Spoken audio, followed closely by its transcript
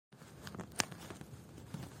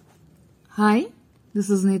Hi, this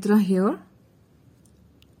is Netra here.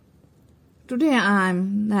 Today I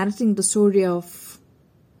am narrating the story of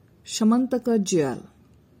Syamantaka jewel.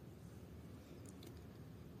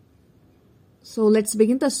 So let's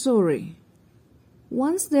begin the story.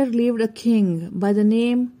 Once there lived a king by the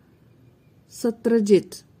name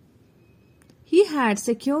Satyajit. He had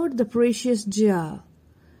secured the precious jewel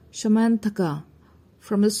Syamantaka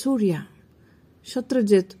from the Surya.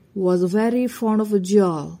 Satyajit was very fond of a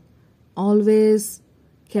jewel, always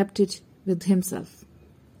kept it with himself.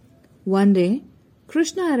 One day,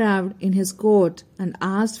 Krishna arrived in his court and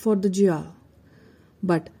asked for the jewel,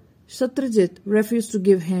 but Satyajit refused to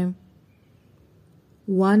give him.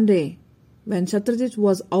 One day, when Satyajit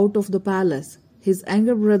was out of the palace, his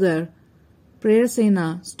younger brother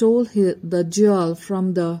Prayasena stole the jewel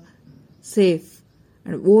from the safe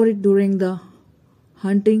and wore it during the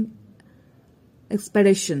hunting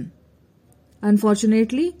expedition.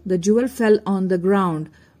 Unfortunately, the jewel fell on the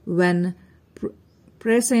ground when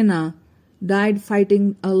Prayasena died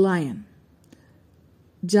fighting a lion.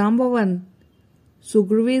 Jambavan,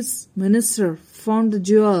 Sugrivi's minister, found the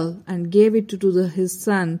jewel and gave it to his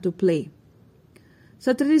son to play.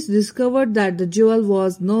 Satyajit discovered that the jewel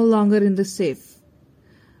was no longer in the safe.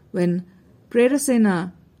 When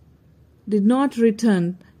Prayasena did not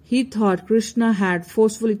return, he thought Krishna had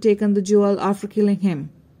forcefully taken the jewel after killing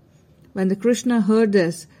him. When the Krishna heard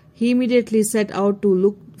this, he immediately set out to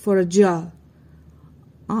look for a jewel.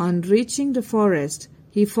 On reaching the forest,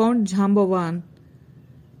 he found Jambavan's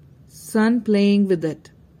son playing with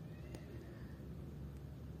it.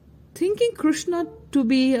 Thinking Krishna to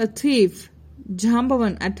be a thief,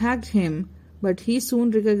 Jambavan attacked him, but he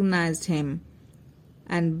soon recognized him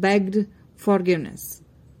and begged forgiveness.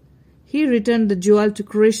 He returned the jewel to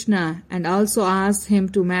Krishna and also asked him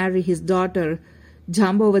to marry his daughter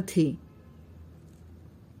Jambavati.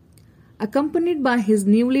 Accompanied by his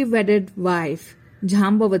newly wedded wife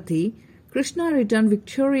Jambavati, Krishna returned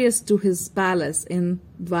victorious to his palace in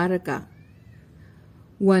Dwaraka.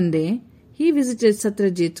 One day, he visited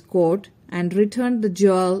Satyajit's court and returned the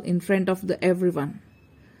jewel in front of everyone.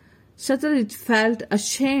 Satyajit felt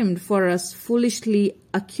ashamed for us foolishly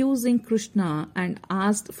accusing Krishna and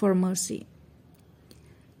asked for mercy.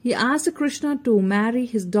 He asked Krishna to marry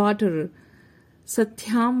his daughter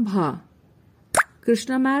Satyambha.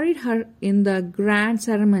 Krishna married her in the grand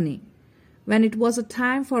ceremony. When it was a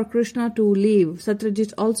time for Krishna to leave,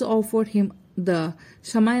 Satyajit also offered him the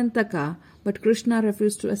Syamantaka, but Krishna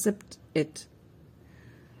refused to accept it.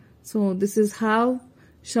 So this is how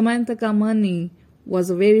Syamantaka money was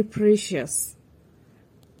very precious.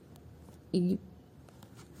 This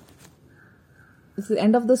is the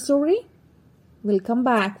end of the story. We'll come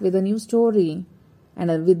back with a new story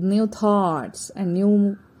and with new thoughts and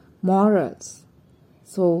new morals.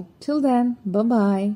 So till then, bye-bye.